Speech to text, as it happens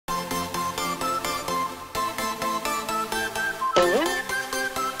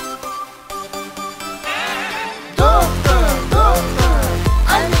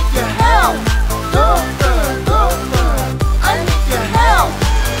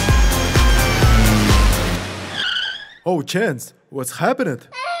Oh, Chance, what's happening?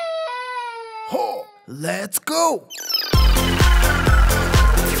 Oh, let's go!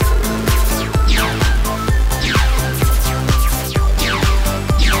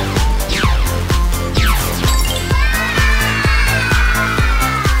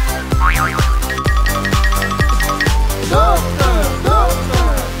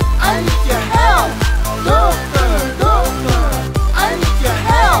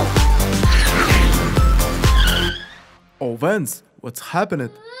 Oh, Vance, what's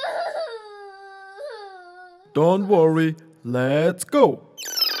happening? Don't worry, let's go!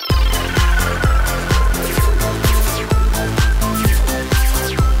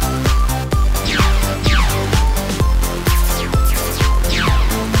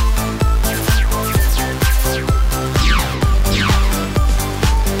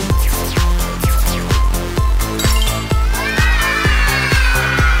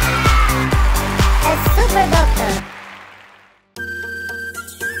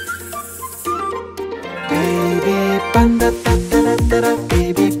 Baby panda ta ta ra ta ra,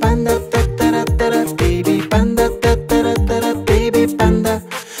 baby panda ta ta ra ta ra, baby panda ta ta ra ta ra, baby panda.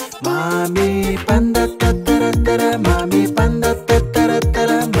 Mommy panda ta ta ra ta ra, mommy panda ta ta ra ta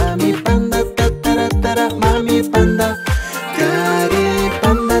ra, mommy panda ta ta ra ta ra, mommy panda. Daddy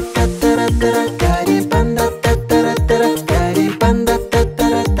panda ta ta ra ta ra, daddy panda ta ta ra ta ra, daddy panda ta ta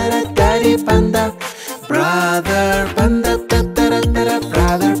ra ta ra, daddy panda. Brother panda ta ta ra ta ra,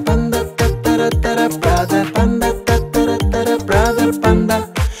 brother panda ta ta ra ta ra, brother panda ta ta ra ta ra, brother panda.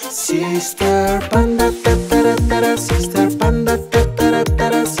 Sister panda ta ta ra ta ra, sister panda ta ta ra ta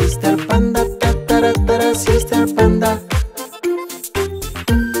ra, sister panda ta ta ra ta ra, sister panda.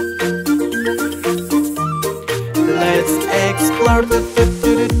 Let's explore the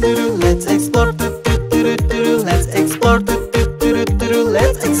let's explore the let's explore the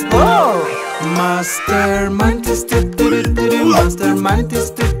let's explore. Master Mantis Master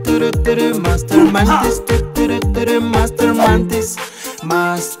Mantis Master Mantis Master Mantis.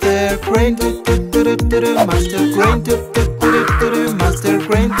 Master Crane Master Crane Master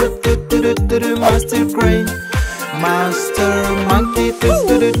Crane Master Crane. Master Monkey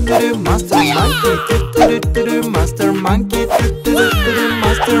Master Monkey Master Monkey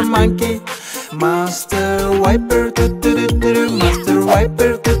Master Monkey. Master Wiper Master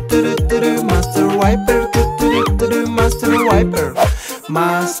Wiper Master Wiper Master Wiper.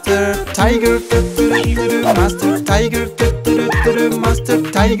 Master Tiger Master Tiger Master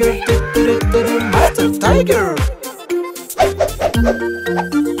Tiger Master Tiger.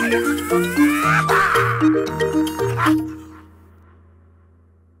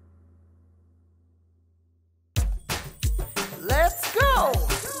 Let's go!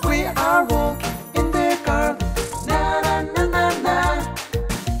 We are walking in the car. Na na na na na.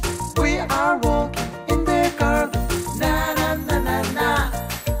 We are walking in the car. Na na na na na.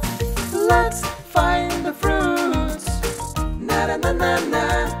 Let's find the fruits. Na na na na na.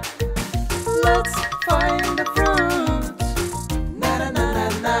 Let's find the fruits. Na na na na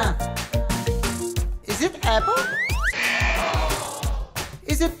na. Is it apple?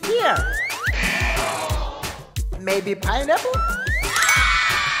 Is it pear? Maybe pineapple?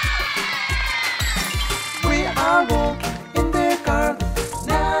 We are walking in the car.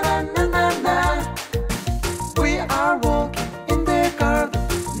 Na na na na na. We are walking in the car.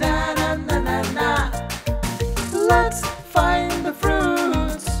 Na na na na na. Let's find the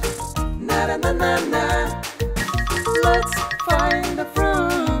fruits. Na na na na na. Let's find the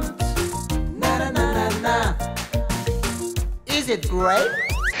fruits. Na na na na na. Is it grape?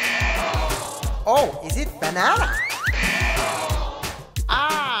 Oh, is it banana?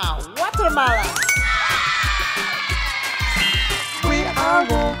 Ah, watermelon. We are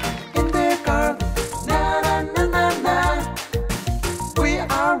walking in the car. Na na na na na. We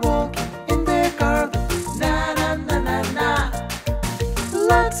are walking in the car. Na na na na na.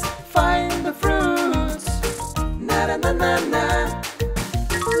 Let's find the fruits. Na na na na na.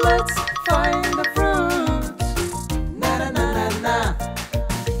 Let's find the fruits. Na na na na na.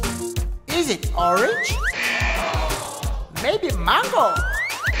 Is it orange? Maybe mango.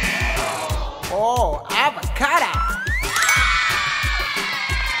 Oh, avocado.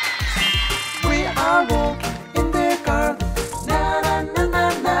 We are walking in the car. Na na na na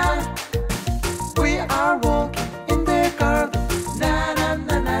na. We are walking in the car. Na na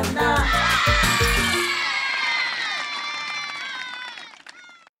na na na.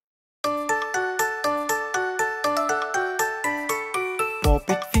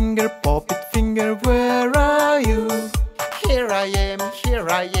 Pop it finger, where are you? Here I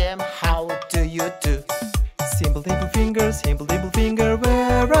am, how do you do? Simple dimple finger,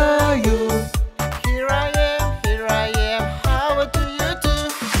 where are you? Here I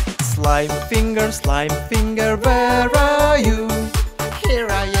Prime finger, where are you? Here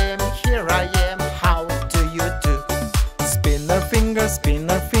I am, how do you do? Spinner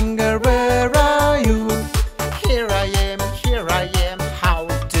finger, where are you? Here I am, how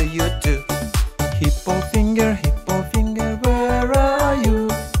do you do? Hippo finger, where are you?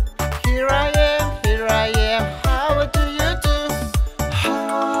 Here I am, how do you do?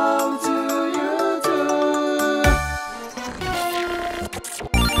 How do you do?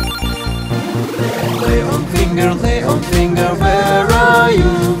 Leon finger, where are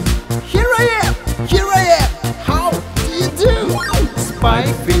you? Here I am, how do you do?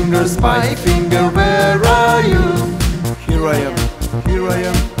 Spike finger, where are you? Here I am,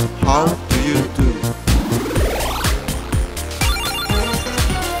 how do you do?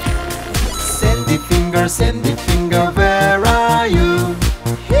 Sandy finger, where are you?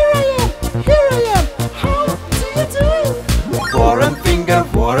 Here I am, how do you do? Warren finger,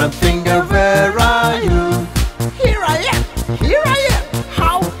 where are you? Here I am,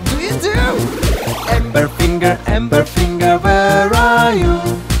 how do you do? Amber finger, where are you?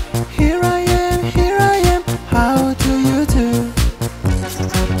 Here I am, how do you do?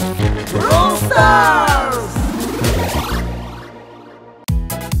 Brawl Stars!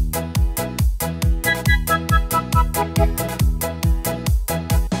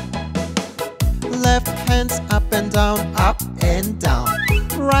 Left hands up and down, up and down.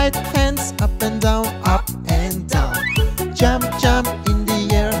 Right hands up and down, up and down. Jump in the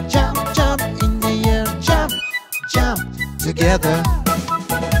air, jump in the air, jump together.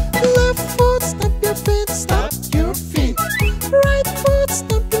 Left foot, stamp your feet, stop your feet. Right foot,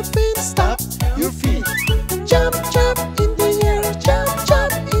 stamp your feet, stop your feet. Jump in the air, jump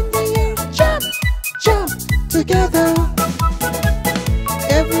in the air, jump together.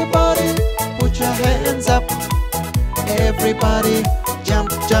 Everybody, put your hands up. Everybody, jump.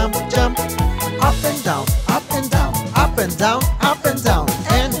 Up and down, up and down, up and down, up and down,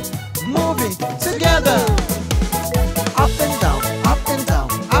 and moving together. Up and down, up and down,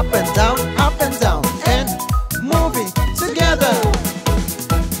 up and down, up and down, and moving together.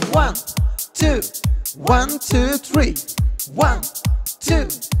 1, 2, 1, 2, 3. 1, 2,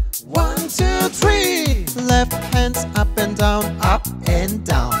 1, 2, 3. Left hands up and down, up and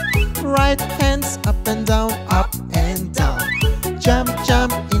down. Right hands up and down, up and down. Jump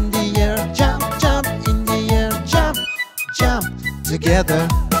in the air, jump in the air, jump together.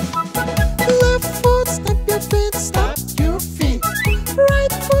 Left foot, stamp your feet, stop your feet.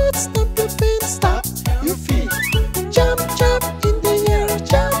 Right foot, stamp your feet, stop your feet. Jump in the air,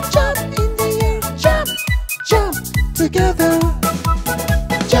 jump in the air, jump together.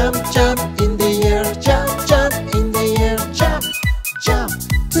 Jump